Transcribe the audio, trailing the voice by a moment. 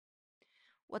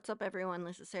What's up, everyone?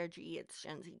 This is Sarah G. It's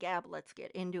GenZ-Gab. Let's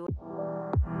get into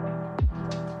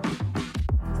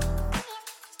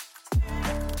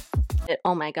it.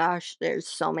 Oh my gosh, there's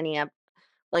so many,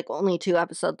 only 2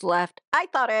 episodes left. I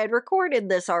thought I had recorded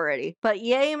this already, but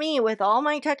yay me with all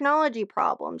my technology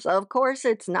problems. Of course,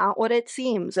 it's not what it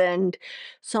seems, and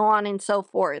so on and so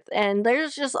forth. And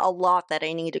there's just a lot that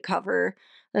I need to cover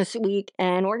this week,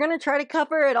 and we're gonna try to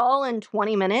cover it all in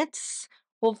 20 minutes.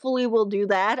 Hopefully we'll do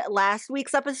that. Last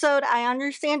week's episode, I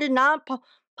understand, did not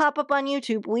pop up on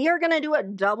YouTube. We are gonna do a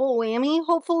double whammy,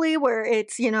 hopefully, where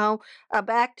it's, a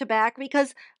back-to-back,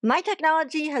 because my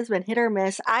technology has been hit or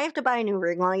miss. I have to buy a new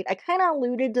ring light. I kind of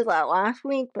alluded to that last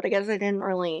week, but I guess I didn't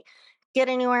really get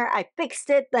anywhere. I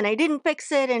fixed it, then I didn't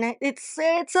fix it, and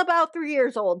it's about 3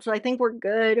 years old, so I think we're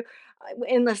good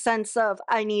in the sense of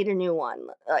I need a new one.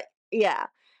 Yeah.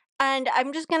 And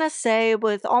I'm just gonna say,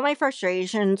 with all my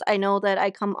frustrations, I know that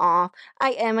I come off. I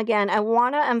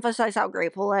want to emphasize how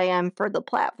grateful I am for the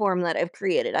platform that I've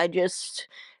created. I just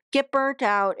get burnt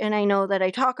out, and I know that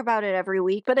I talk about it every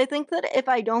week, but I think that if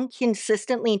I don't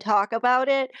consistently talk about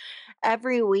it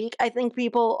every week, I think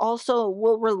people also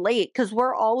will relate, because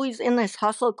we're always in this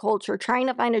hustle culture, trying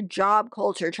to find a job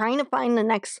culture, trying to find the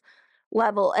next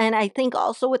level. And I think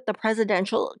also with the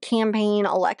presidential campaign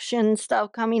election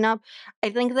stuff coming up, I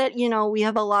think that, we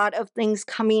have a lot of things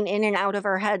coming in and out of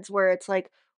our heads where it's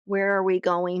like, where are we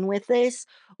going with this?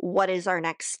 What is our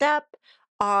next step?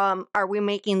 Are we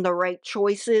making the right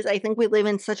choices? I think we live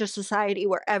in such a society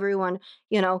where everyone,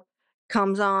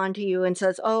 comes on to you and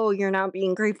says, oh, you're not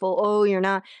being grateful. Oh, you're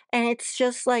not. And it's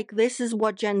just like, this is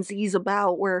what Gen Z is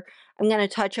about, where I'm going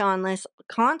to touch on this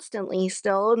constantly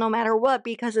still, no matter what,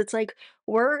 because it's like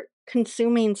we're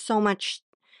consuming so much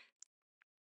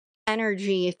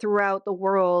energy throughout the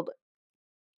world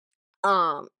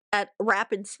at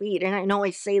rapid speed. And I know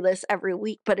I say this every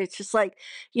week, but it's just like,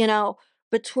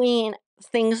 between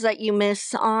things that you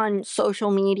miss on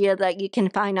social media that you can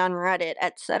find on Reddit,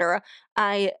 etc.,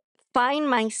 I find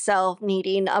myself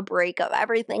needing a break of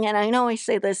everything. And I know I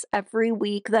say this every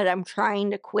week that I'm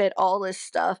trying to quit all this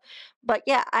stuff, but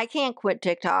yeah, I can't quit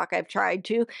TikTok. I've tried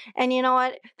to. And you know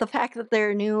what? The fact that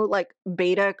their new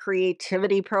beta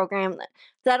creativity program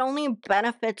that only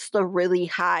benefits the really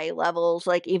high levels,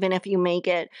 like even if you make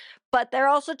it, but they're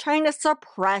also trying to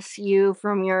suppress you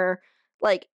from your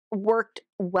worked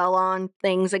well on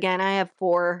things. Again, I have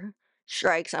 4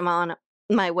 strikes. I'm on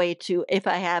my way to, if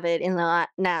I have it in the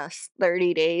next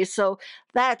 30 days. So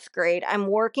that's great. I'm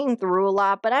working through a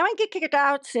lot, but I might get kicked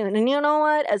out soon. And you know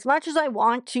what? As much as I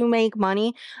want to make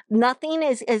money, nothing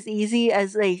is as easy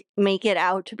as they make it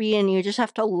out to be. And you just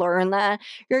have to learn that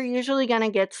you're usually going to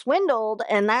get swindled.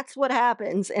 And that's what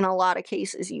happens in a lot of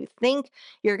cases. You think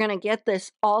you're going to get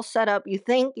this all set up. You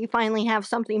think you finally have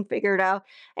something figured out,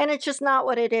 and it's just not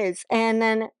what it is. And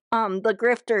then the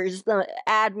grifters, the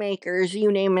ad makers, you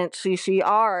name it,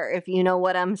 CCR, if you know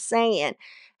what I'm saying,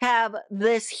 have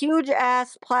this huge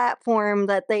ass platform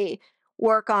that they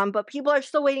work on, but people are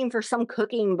still waiting for some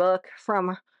cooking book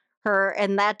from her,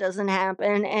 and that doesn't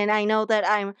happen. And I know that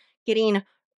I'm getting,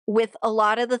 with a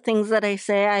lot of the things that I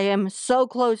say, I am so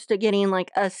close to getting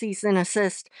like a cease and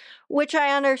assist, which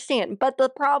I understand. But the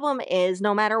problem is,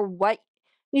 no matter what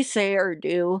you say or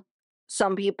do,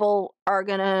 some people are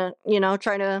gonna,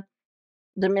 try to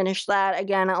diminish that.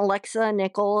 Again, Alexa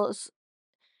Nichols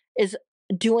is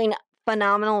doing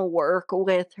phenomenal work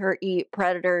with her Eat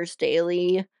Predators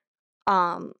Daily.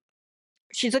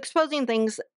 She's exposing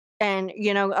things, and,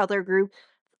 other groups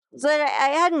that I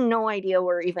had no idea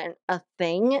were even a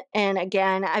thing. And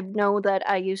again, I know that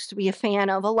I used to be a fan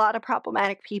of a lot of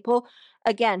problematic people.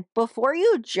 Again, before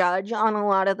you judge on a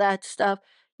lot of that stuff,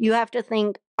 you have to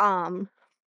think,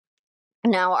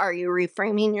 now, are you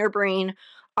reframing your brain?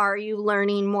 Are you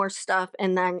learning more stuff?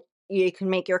 And then you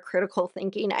can make your critical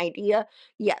thinking idea.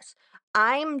 Yes.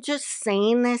 I'm just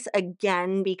saying this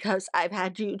again because I've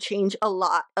had to change a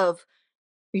lot of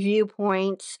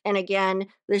viewpoints. And again,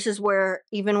 this is where,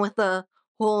 even with the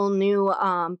whole new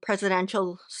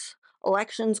presidential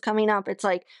elections coming up, it's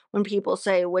like when people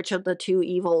say, which of the 2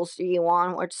 evils do you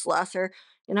want, which's lesser?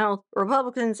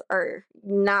 Republicans are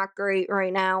not great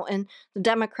right now, and the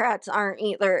Democrats aren't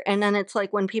either. And then it's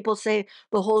like when people say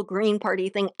the whole Green Party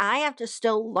thing, I have to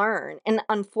still learn. And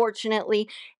unfortunately,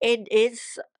 it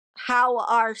is how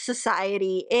our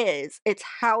society is. It's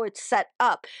how it's set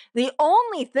up. The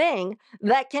only thing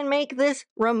that can make this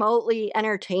remotely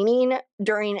entertaining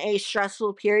during a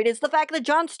stressful period is the fact that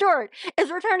Jon Stewart is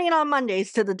returning on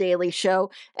Mondays to The Daily Show,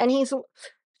 and he's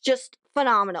just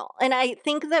phenomenal. And I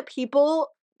think that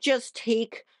people just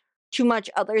take too much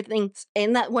other things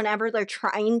in that whenever they're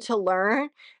trying to learn,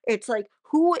 it's like,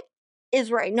 who is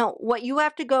right? No, what you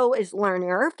have to go is learn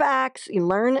your facts, you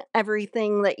learn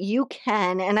everything that you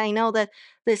can. And I know that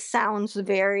this sounds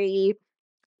very,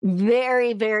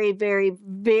 very, very, very,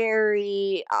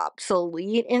 very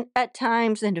obsolete at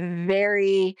times, and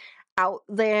very out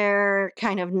there,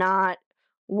 kind of not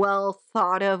well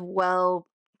thought of, well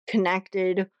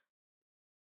connected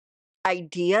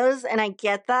ideas. And I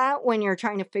get that when you're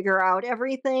trying to figure out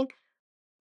everything.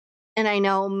 And I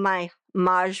know my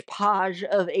Maj Podge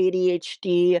of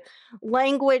ADHD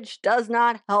language does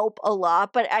not help a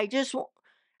lot, but I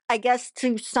guess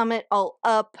to sum it all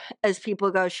up, as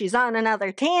people go, she's on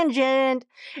another tangent,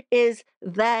 is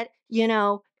that,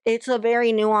 it's a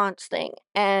very nuanced thing.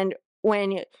 And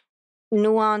when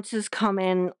nuances come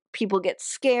in, people get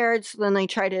scared, so then they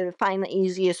try to find the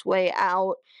easiest way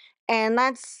out. And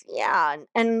that's, yeah,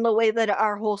 and the way that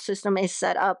our whole system is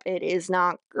set up, it is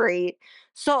not great.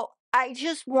 So I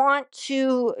just want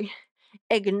to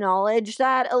acknowledge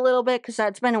that a little bit, because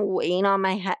that's been weighing on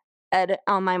my head,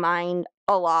 on my mind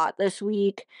a lot this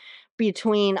week,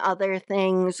 between other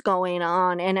things going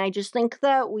on. And I just think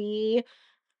that we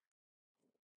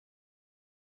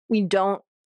don't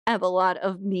have a lot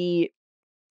of the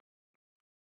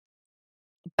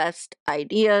best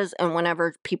ideas, and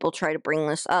whenever people try to bring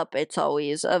this up, it's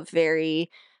always a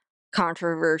very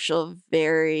controversial,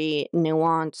 very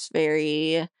nuanced,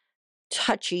 very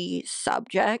touchy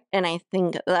subject. And I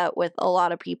think that with a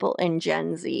lot of people in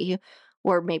Gen Z,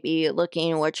 we're maybe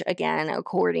looking, which again,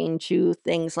 according to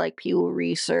things like Pew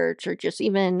Research or just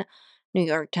even New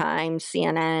York Times,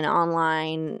 CNN,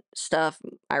 online stuff,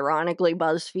 ironically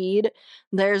BuzzFeed,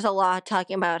 there's a lot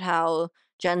talking about how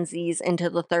Gen Z's into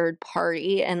the third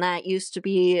party, and that used to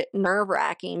be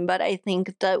nerve-wracking. But I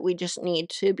think that we just need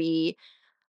to be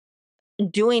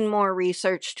doing more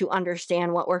research to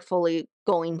understand what we're fully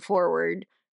going forward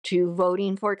to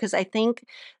voting for, because I think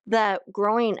that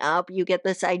growing up, you get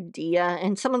this idea,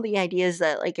 and some of the ideas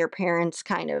that like your parents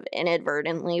kind of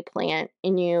inadvertently plant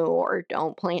in you or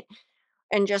don't plant,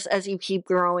 and just as you keep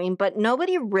growing, but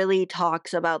nobody really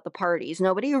talks about the parties.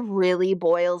 Nobody really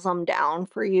boils them down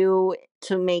for you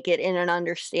to make it in an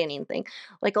understanding thing.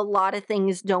 Like, a lot of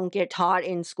things don't get taught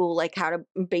in school, like how to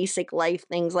basic life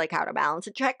things, like how to balance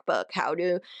a checkbook, how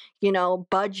to,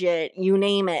 budget, you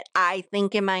name it. I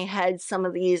think in my head, some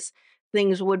of these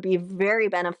things would be very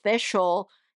beneficial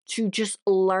to just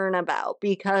learn about,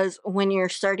 because when you're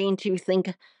starting to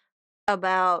think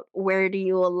about where do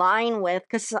you align with,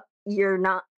 because you're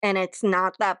not, and it's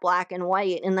not that black and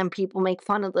white, and then people make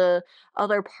fun of the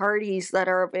other parties that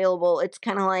are available. It's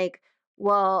kind of like,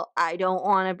 well, I don't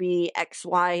want to be X,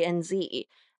 Y, and Z.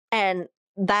 And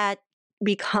that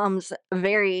becomes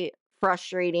very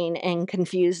frustrating and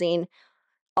confusing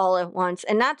all at once.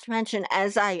 And not to mention,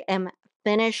 as I am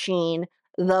finishing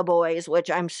The Boys, which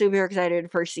I'm super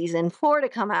excited for season 4 to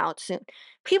come out soon,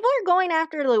 people are going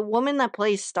after the woman that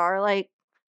plays Starlight,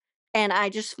 and I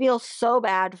just feel so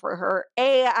bad for her.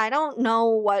 I don't know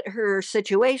what her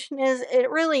situation is. It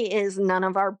really is none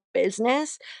of our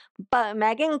business. But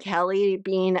Megyn Kelly,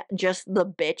 being just the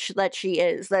bitch that she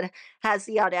is, that has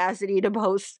the audacity to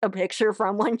post a picture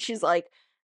from when she's like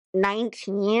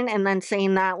 19 and then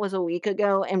saying that was a week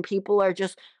ago, and people are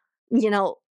just,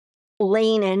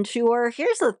 laying into her.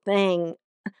 Here's the thing.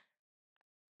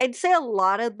 I'd say a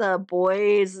lot of the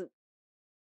boys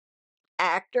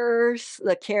actors,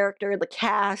 the character, the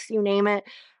cast, you name it,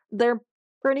 they're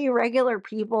pretty regular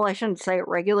people. I shouldn't say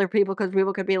regular people, because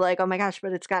people could be like, oh my gosh,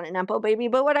 but it's got an Nepo baby.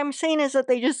 But what I'm saying is that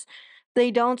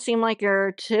they don't seem like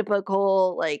your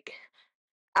typical, like,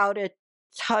 out of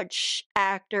touch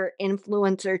actor,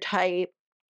 influencer type.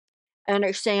 I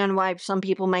understand why some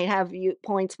people might have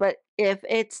viewpoints, but if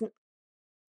it's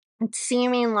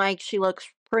seeming like she looks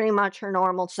pretty much her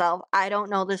normal self, I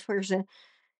don't know this person,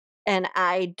 and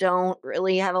I don't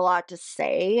really have a lot to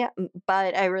say,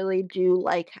 but I really do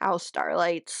like how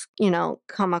Starlight's,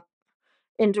 come up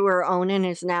into her own and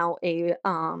is now a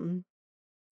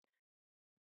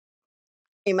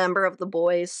member of the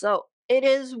boys. So it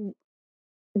is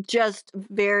just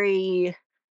very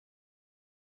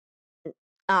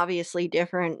obviously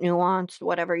different, nuanced,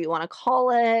 whatever you want to call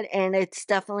it, and it's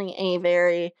definitely a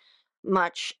very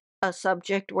much a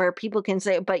subject where people can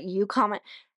say, but you comment.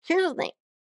 Here's the thing.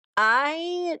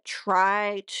 I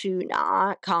try to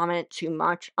not comment too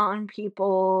much on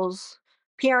people's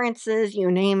appearances, you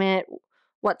name it,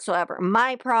 whatsoever.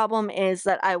 My problem is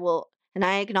that I will, and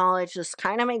I acknowledge this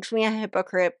kind of makes me a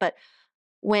hypocrite, but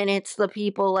when it's the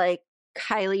people like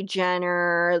Kylie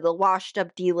Jenner, the washed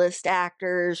up D-list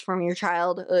actors from your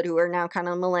childhood who are now kind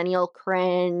of millennial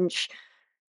cringe,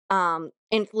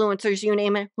 influencers, you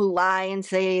name it, who lie and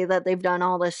say that they've done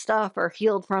all this stuff or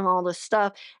healed from all this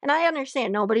stuff. And I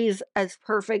understand nobody's as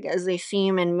perfect as they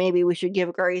seem, and maybe we should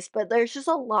give grace, but there's just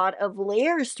a lot of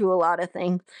layers to a lot of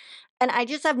things. And I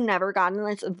just have never gotten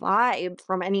this vibe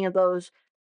from any of those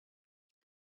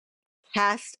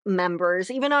cast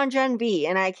members, even on Gen V,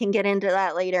 and I can get into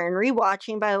that later. And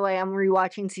rewatching, by the way, I'm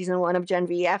rewatching season 1 of Gen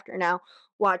V after now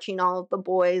watching all of the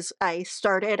boys. I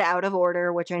started out of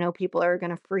order, which I know people are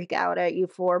gonna freak out at you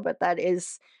for, but that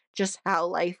is just how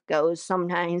life goes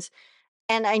sometimes.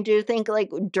 And I do think,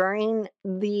 like, during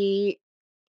the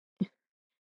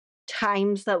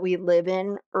times that we live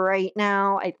in right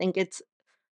now, I think it's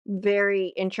very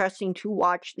interesting to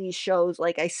watch these shows,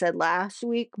 like I said last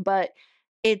week, but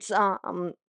it's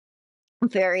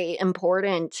very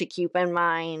important to keep in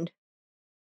mind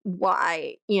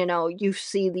why, you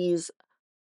see these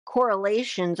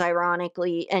correlations,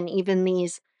 ironically, and even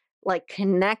these, like,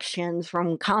 connections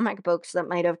from comic books that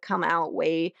might have come out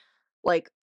way,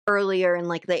 like, earlier in,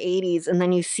 like, the 80s, and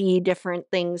then you see different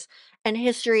things, and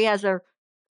history has a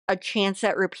chance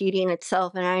at repeating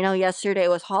itself. And I know yesterday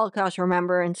was Holocaust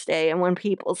Remembrance Day, and when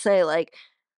people say, like,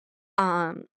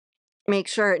 um make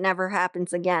sure it never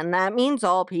happens again, that means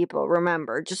all people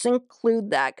remember. Just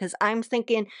include that, because I'm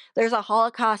thinking there's a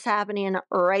Holocaust happening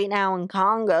right now in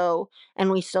Congo,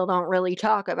 and we still don't really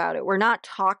talk about it. We're not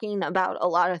talking about a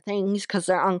lot of things because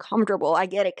they're uncomfortable. I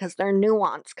get it, because they're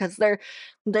nuanced, because they're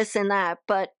this and that,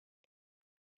 but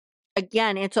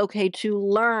again, it's okay to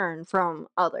learn from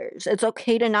others. It's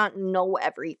okay to not know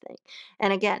everything.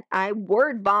 And again, I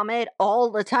word vomit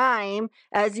all the time,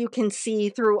 as you can see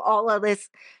through all of this.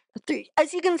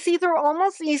 As you can see through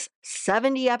almost these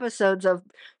 70 episodes of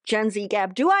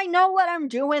GenZ-Gab. Do I know what I'm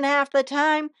doing half the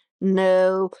time?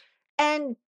 No.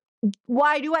 And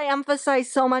why do I emphasize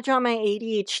so much on my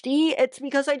ADHD? It's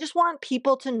because I just want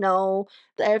people to know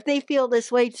that if they feel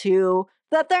this way too,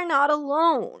 that they're not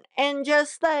alone. And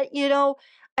just that,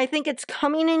 I think it's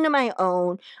coming into my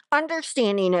own,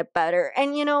 understanding it better.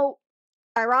 And,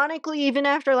 ironically, even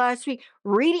after last week,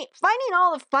 finding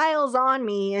all the files on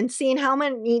me and seeing how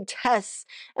many tests,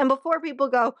 and before people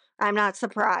go, I'm not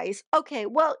surprised. Okay,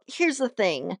 well, here's the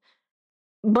thing.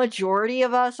 Majority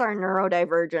of us are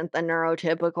neurodivergent than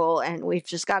neurotypical, and we've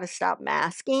just got to stop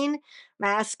masking.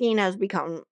 Masking has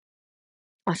become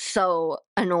so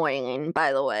annoying,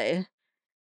 by the way.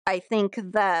 I think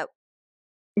that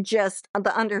just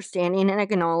the understanding and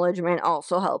acknowledgement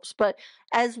also helps. But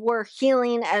as we're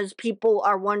healing, as people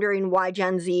are wondering why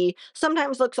Gen Z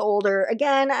sometimes looks older,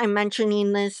 again, I'm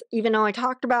mentioning this, even though I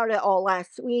talked about it all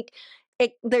last week,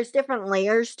 there's different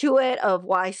layers to it of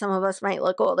why some of us might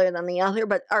look older than the other,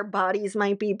 but our bodies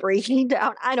might be breaking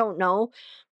down. I don't know.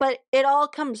 But it all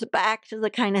comes back to the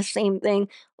kind of same thing.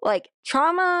 Like,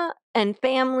 trauma and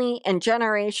family and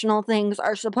generational things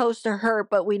are supposed to hurt,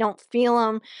 but we don't feel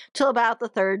them till about the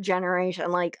third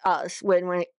generation, like us,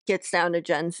 when it gets down to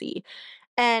Gen Z.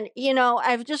 And,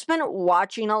 I've just been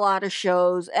watching a lot of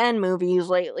shows and movies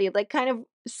lately that kind of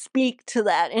speak to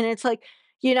that. And it's like,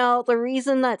 the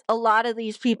reason that a lot of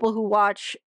these people who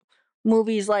watch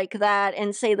movies like that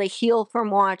and say they heal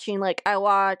from watching, like, I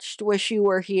watched Wish You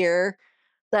Were Here,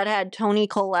 that had Toni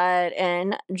Collette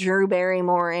and Drew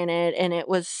Barrymore in it, and it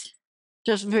was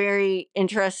just very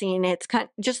interesting. It's kind of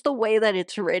just the way that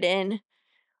it's written,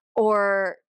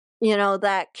 or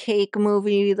that Cake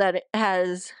movie that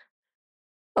has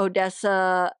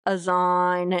Odessa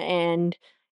Azan and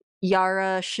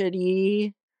Yara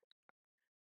Shadi.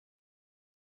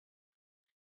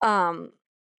 Um,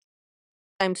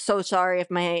 I'm so sorry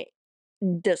if my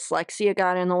dyslexia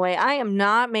got in the way. I am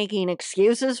not making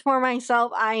excuses for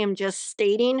myself. I am just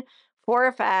stating for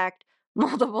a fact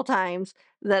multiple times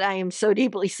that I am so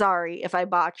deeply sorry if I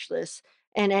botch this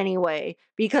in any way,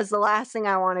 because the last thing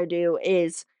I want to do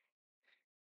is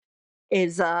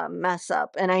mess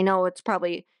up. And I know it's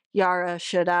probably Yara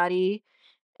Shadadi,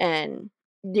 and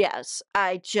yes,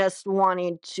 I just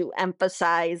wanted to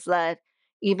emphasize that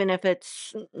even if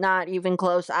it's not even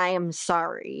close, I am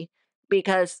sorry,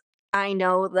 because I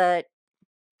know that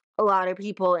a lot of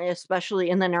people, especially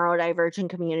in the neurodivergent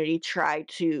community, try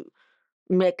to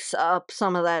mix up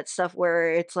some of that stuff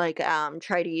where it's like,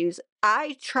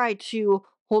 I try to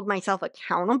hold myself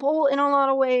accountable in a lot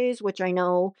of ways, which I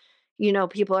know,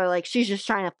 people are like, she's just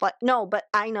trying to no, but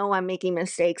I know I'm making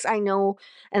mistakes. I know,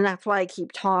 and that's why I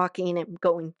keep talking and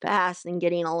going fast and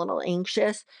getting a little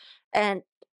anxious. And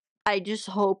I just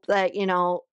hope that,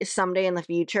 someday in the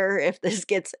future, if this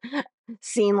gets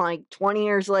seen like 20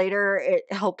 years later, it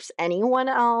helps anyone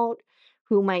out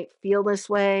who might feel this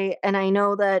way. And I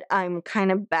know that I'm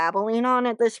kind of babbling on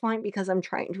at this point because I'm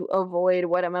trying to avoid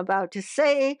what I'm about to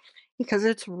say because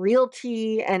it's real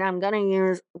tea and I'm going to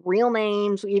use real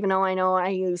names, even though I know I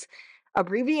use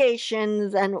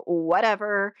abbreviations and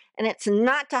whatever. And it's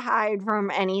not to hide from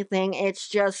anything, it's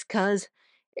just because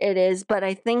it is. But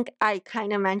I think I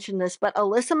kind of mentioned this, but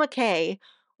Alyssa McKay,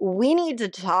 we need to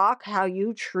talk how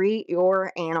you treat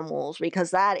your animals because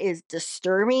that is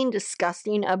disturbing,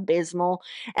 disgusting, abysmal.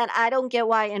 And I don't get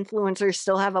why influencers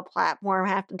still have a platform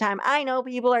half the time. I know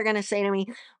people are going to say to me,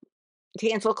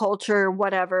 cancel culture,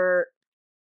 whatever.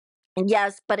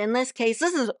 Yes, but in this case,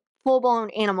 this is full blown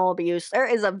animal abuse. There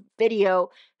is a video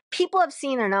people have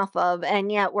seen enough of,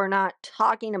 and yet we're not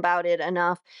talking about it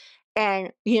enough.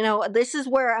 And, this is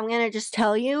where I'm going to just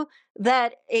tell you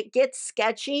that it gets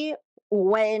sketchy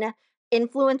when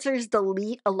influencers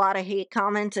delete a lot of hate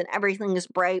comments and everything is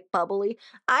bright, bubbly.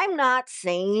 I'm not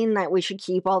saying that we should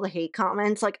keep all the hate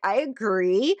comments. Like, I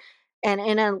agree. And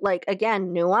in a, like,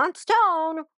 again, nuanced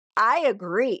tone, I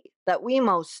agree that we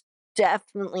most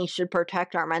definitely should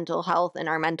protect our mental health and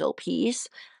our mental peace.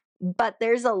 But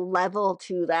there's a level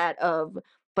to that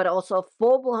but also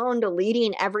full blown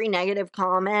deleting every negative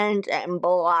comment and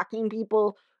blocking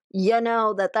people.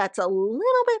 That's a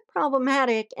little bit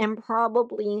problematic and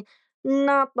probably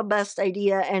not the best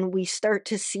idea. And we start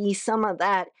to see some of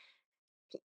that,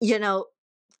 you know,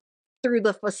 through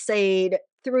the facade,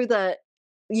 through the,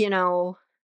 you know,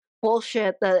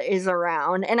 bullshit that is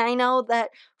around. And I know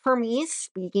that for me,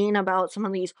 speaking about some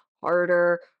of these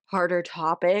harder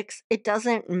topics, it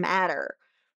doesn't matter.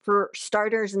 For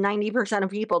starters, 90% of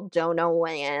people don't know who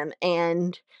I am,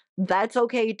 and that's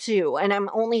okay too. And I'm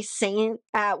only saying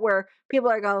that where people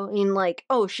are going like,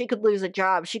 oh, she could lose a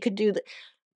job, she could do the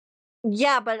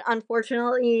yeah, but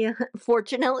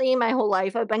fortunately, my whole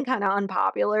life I've been kind of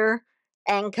unpopular,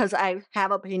 and because I have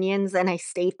opinions and I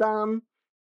state them,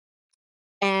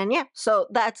 and yeah, so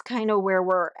that's kind of where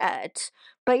we're at.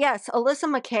 But yes, Alyssa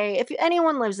McKay, if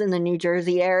anyone lives in the New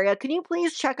Jersey area, can you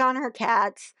please check on her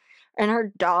cats and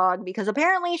her dog? Because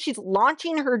apparently she's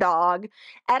launching her dog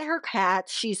at her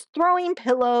cats. She's throwing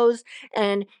pillows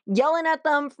and yelling at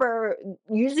them for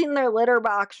using their litter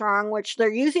box wrong, which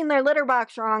they're using their litter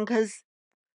box wrong because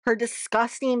her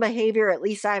disgusting behavior, at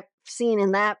least I've seen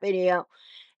in that video,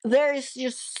 there's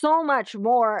just so much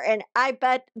more, and I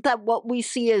bet that what we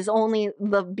see is only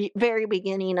the very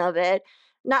beginning of it.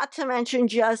 Not to mention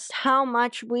just how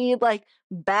much we like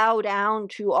bow down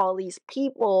to all these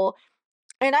people.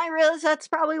 And I realize that's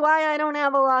probably why I don't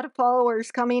have a lot of followers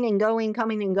coming and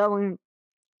going,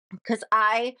 because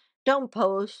I don't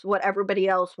post what everybody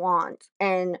else wants.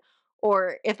 And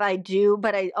or if I do,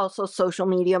 but I also social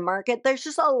media market, there's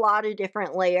just a lot of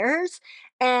different layers.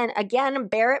 And again,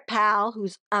 Barrett Pal,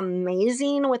 who's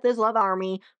amazing with his Love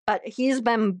Army, but he's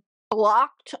been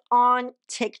blocked on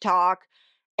TikTok,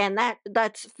 and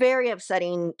that's very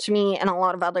upsetting to me and a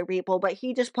lot of other people. But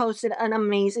he just posted an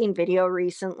amazing video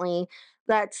recently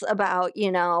that's about,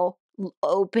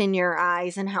 open your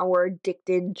eyes and how we're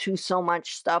addicted to so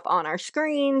much stuff on our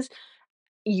screens,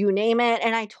 you name it.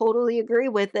 And I totally agree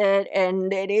with it.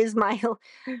 And it is my,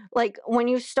 like, when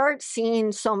you start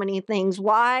seeing so many things,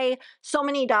 why so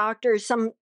many doctors,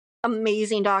 some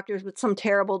amazing doctors, but some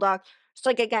terrible doctors. It's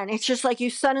like, again, it's just like you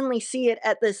suddenly see it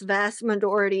at this vast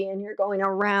majority and you're going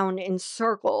around in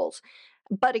circles.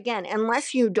 But again,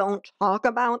 unless you don't talk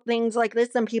about things like this,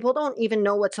 then people don't even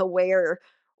know what's aware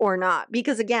or not.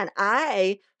 Because again,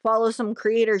 I follow some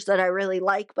creators that I really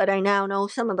like, but I now know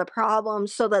some of the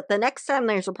problems so that the next time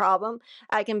there's a problem,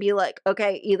 I can be like,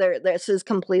 okay, either this is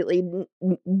completely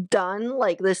done,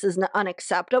 like this is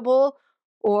unacceptable,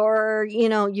 or,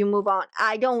 you move on.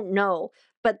 I don't know.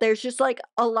 But there's just like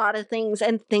a lot of things,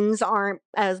 and things aren't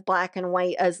as black and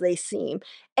white as they seem.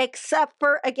 Except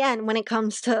for, again, when it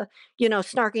comes to,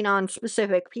 snarking on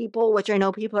specific people, which I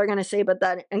know people are going to say, but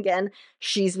then again,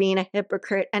 she's being a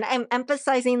hypocrite. And I'm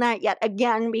emphasizing that yet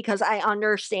again because I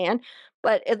understand.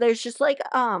 But there's just like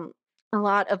a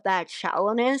lot of that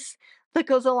shallowness that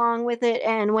goes along with it.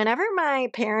 And whenever my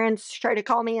parents try to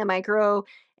call me a micro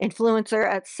influencer,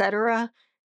 etc.,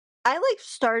 I like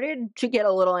started to get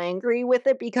a little angry with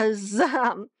it because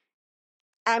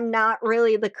I'm not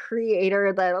really the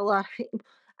creator that a lot of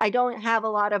I don't have a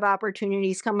lot of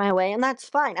opportunities come my way, and that's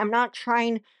fine. I'm not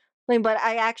trying, but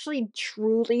I actually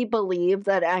truly believe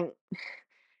that and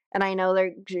I know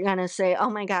they're gonna say,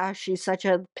 oh my gosh, she's such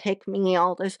a pick me,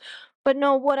 all this. But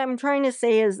no, what I'm trying to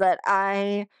say is that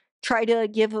I try to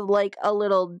give like a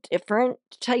little different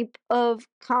type of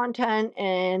content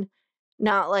and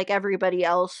not like everybody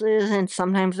else's, and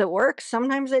sometimes it works,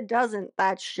 sometimes it doesn't.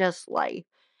 That's just life.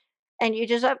 And you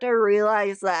just have to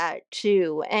realize that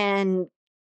too. And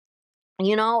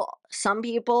some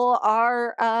people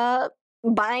are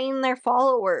buying their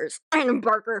followers and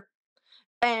burger,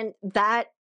 and that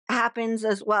happens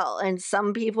as well. And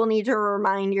some people need to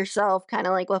remind yourself, kind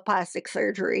of like with plastic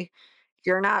surgery,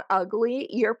 you're not ugly,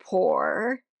 you're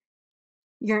poor,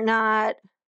 you're not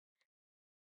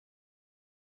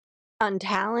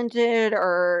untalented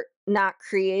or not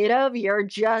creative, you're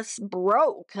just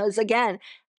broke. Because again,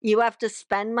 you have to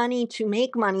spend money to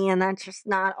make money, and that's just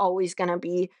not always going to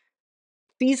be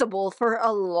feasible for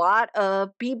a lot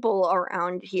of people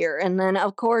around here. And then,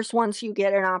 of course, once you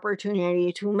get an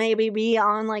opportunity to maybe be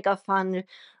on like a fund,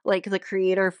 like the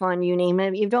creator fund, you name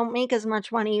it, you don't make as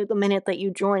much money the minute that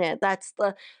you join it. That's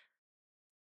the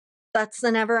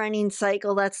never-ending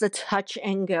cycle. That's the touch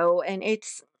and go, and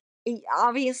it's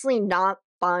obviously not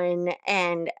fun.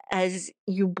 And as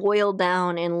you boil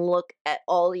down and look at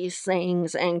all these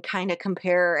things and kind of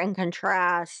compare and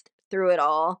contrast through it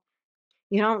all,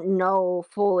 you don't know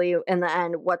fully in the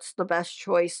end what's the best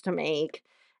choice to make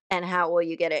and how will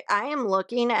you get it. I am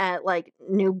looking at like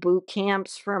new boot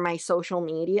camps for my social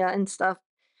media and stuff,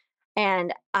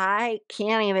 and I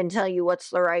can't even tell you what's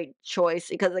the right choice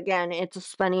because, again, it's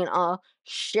spending a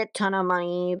shit ton of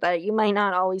money that you might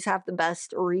not always have the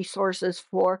best resources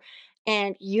for.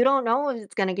 And you don't know if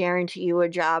it's going to guarantee you a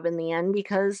job in the end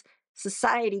because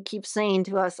society keeps saying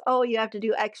to us, oh, you have to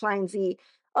do X, Y, and Z.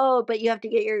 Oh, but you have to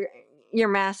get your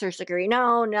master's degree.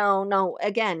 No, no, no.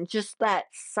 Again, just that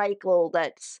cycle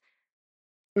that's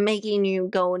making you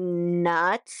go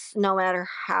nuts no matter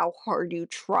how hard you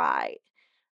try,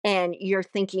 and you're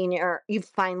thinking you've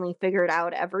finally figured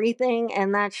out everything,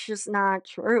 and that's just not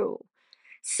true.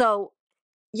 So,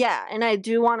 yeah, and I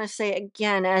do want to say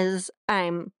again, as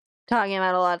I'm talking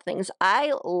about a lot of things,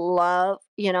 I love,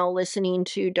 listening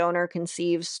to donor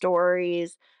conceived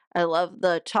stories. I love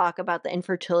the talk about the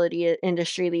infertility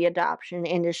industry, the adoption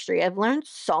industry. I've learned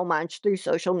so much through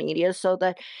social media, so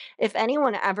that if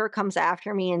anyone ever comes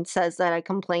after me and says that I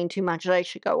complain too much, that I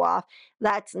should go off,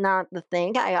 that's not the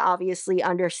thing. I obviously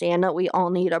understand that we all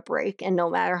need a break, and no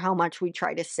matter how much we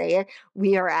try to say it,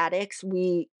 we are addicts.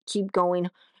 We keep going,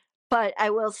 but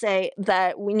I will say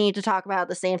that we need to talk about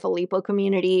the San Filippo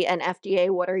community and FDA.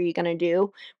 What are you going to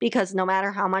do? Because no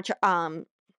matter how much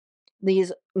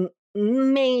these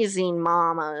amazing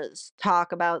mamas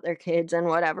talk about their kids and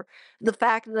whatever, the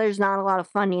fact that there's not a lot of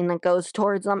funding that goes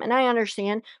towards them, and I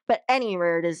understand, but any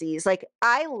rare disease, like,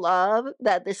 I love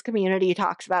that this community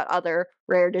talks about other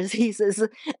rare diseases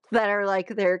that are like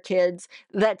their kids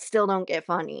that still don't get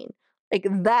funding. Like,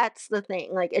 that's the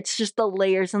thing. Like, it's just the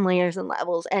layers and layers and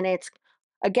levels, and it's,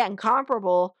 again,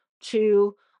 comparable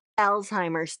to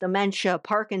Alzheimer's, dementia,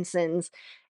 Parkinson's,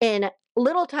 in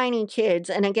little tiny kids.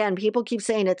 And again, people keep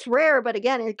saying it's rare, but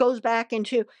again, it goes back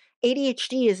into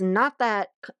ADHD is not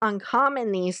that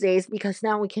uncommon these days because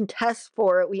now we can test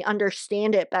for it. We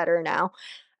understand it better now.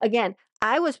 Again,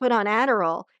 I was put on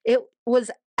Adderall. It was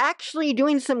actually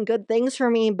doing some good things for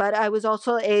me, but I was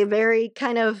also I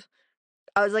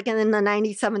was like in the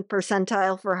 97th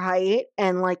percentile for height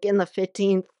and like in the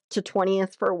 15th to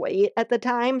 20th for weight at the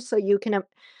time. So you can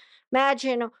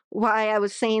imagine why I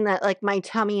was saying that like my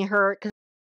tummy hurt.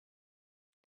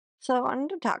 So I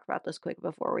wanted to talk about this quick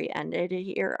before we ended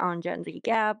here on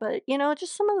GenZ-Gab, but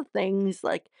just some of the things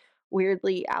like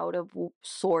weirdly out of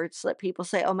sorts that people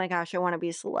say, oh my gosh, I want to be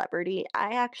a celebrity.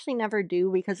 I actually never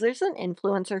do, because there's an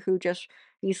influencer who just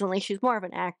recently, she's more of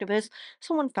an activist.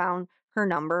 Someone found her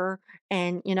number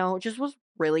and, just was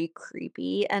really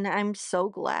creepy. And I'm so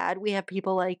glad we have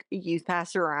people like Youth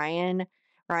Pastor Ryan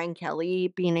Kelly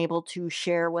being able to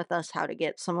share with us how to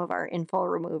get some of our info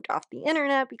removed off the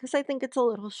internet, because I think it's a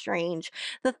little strange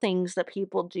the things that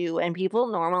people do, and people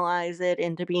normalize it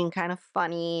into being kind of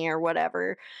funny or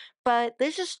whatever. But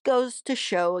this just goes to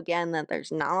show again that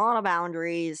there's not a lot of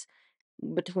boundaries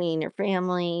between your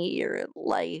family, your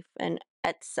life, and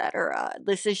etc.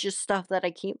 This is just stuff that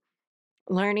I keep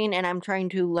learning, and I'm trying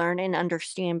to learn and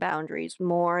understand boundaries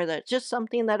more. That's just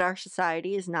something that our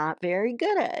society is not very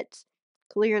good at,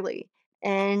 clearly.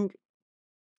 And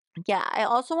yeah, I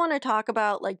also want to talk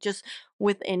about like just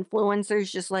with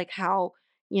influencers, just like how,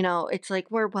 it's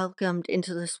like we're welcomed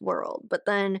into this world, but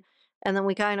then and then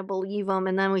we kind of believe them,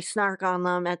 and then we snark on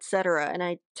them, etc. And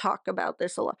I talk about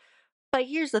this a lot. But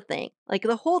here's the thing, like,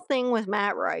 the whole thing with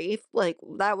Matt Rife, like,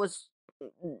 that was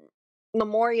the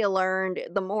more you learned,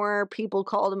 the more people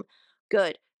called him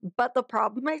good. But the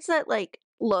problem is that, like,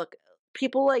 look,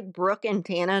 people like Brooke and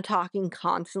Tana talking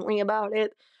constantly about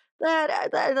it,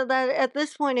 that at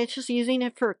this point, it's just using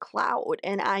it for clout,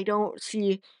 and I don't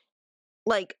see,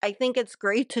 like, I think it's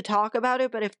great to talk about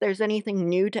it, but if there's anything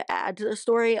new to add to the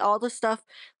story, all the stuff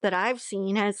that I've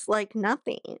seen has, like,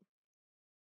 nothing.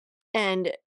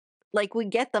 And, like, we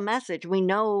get the message. We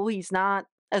know he's not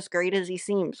as great as he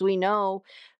seems. We know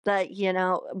that,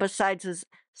 besides his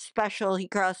special, he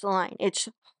crossed the line. It's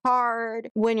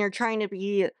hard when you're trying to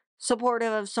be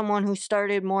supportive of someone who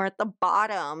started more at the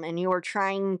bottom and you are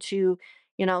trying to,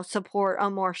 support a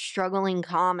more struggling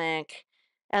comic.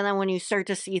 And then when you start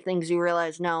to see things, you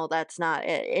realize, no, that's not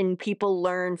it. And people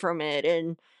learn from it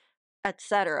and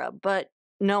etc. But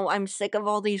no, I'm sick of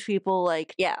all these people,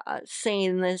 like, yeah,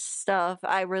 saying this stuff.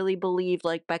 I really believe,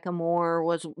 like, Becca Moore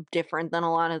was different than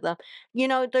a lot of them.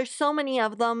 There's so many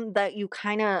of them that you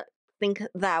kind of think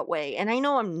that way. And I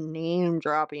know I'm name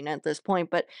dropping at this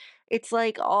point, but it's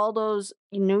like all those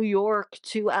New York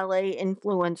to LA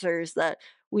influencers that,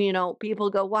 people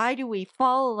go, why do we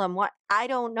follow them? What? I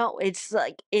don't know. It's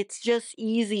like, it's just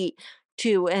easy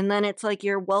to. And then it's like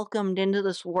you're welcomed into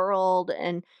this world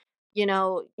and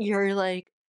you're like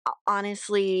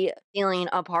honestly feeling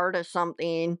a part of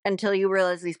something until you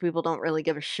realize these people don't really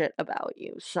give a shit about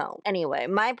you. So, anyway,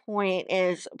 my point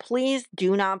is please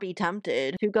do not be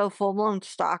tempted to go full blown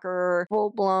stalker, full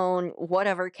blown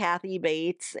whatever Kathy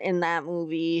Bates in that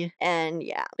movie. And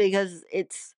yeah, because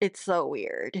it's so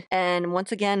weird. And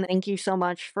once again, thank you so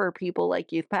much for people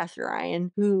like Youth Pastor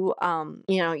Ryan who,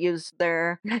 use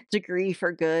their degree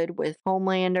for good with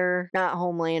Homelander, not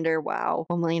Homelander, wow,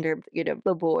 Homelander,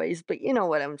 the boys, but you know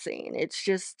what I'm saying.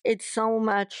 It's so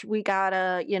much we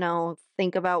gotta,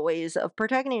 think about ways of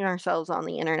protecting ourselves on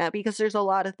the internet because there's a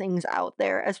lot of things out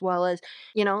there as well as,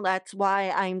 that's why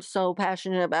I'm so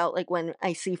passionate about, like, when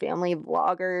I see family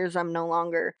vloggers, I'm no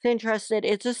longer interested.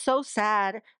 It's just so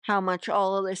sad how much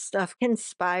all of this stuff can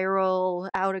spiral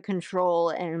out of control.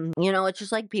 And, it's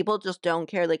just like people just don't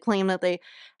care. They claim that they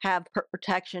have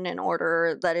protection in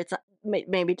order that it's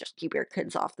maybe just keep your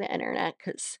kids off the internet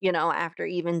because, after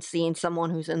even seeing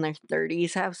someone who's in their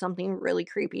 30s have something really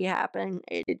creepy happen,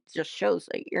 it just shows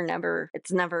that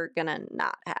it's never gonna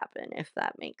not happen, if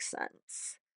that makes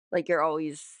sense. Like, you're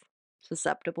always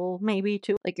susceptible maybe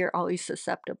to, like, you're always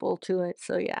susceptible to it.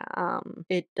 So yeah,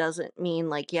 it doesn't mean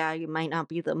like, yeah, you might not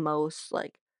be the most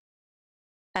like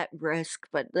at risk,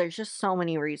 but there's just so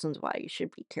many reasons why you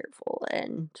should be careful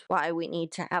and why we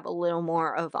need to have a little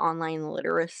more of online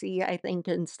literacy, I think,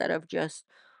 instead of just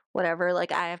whatever.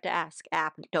 Like, I have to ask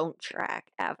app, don't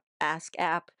track, ask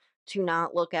app to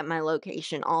not look at my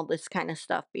location, all this kind of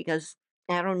stuff, because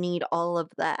I don't need all of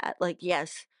that. Like,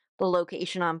 yes, the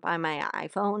location on by my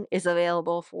iPhone is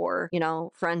available for,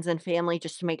 friends and family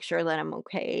just to make sure that I'm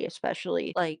okay,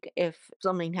 especially like if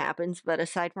something happens. But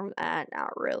aside from that,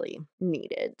 not really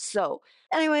needed. So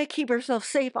anyway, keep yourself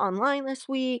safe online this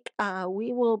week.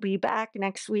 We will be back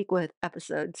next week with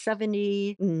episode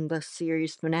 70, the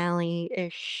series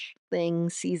finale-ish thing,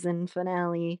 season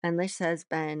finale. And this has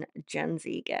been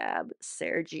GenZ-Gab,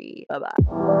 Sergi. Bye-bye.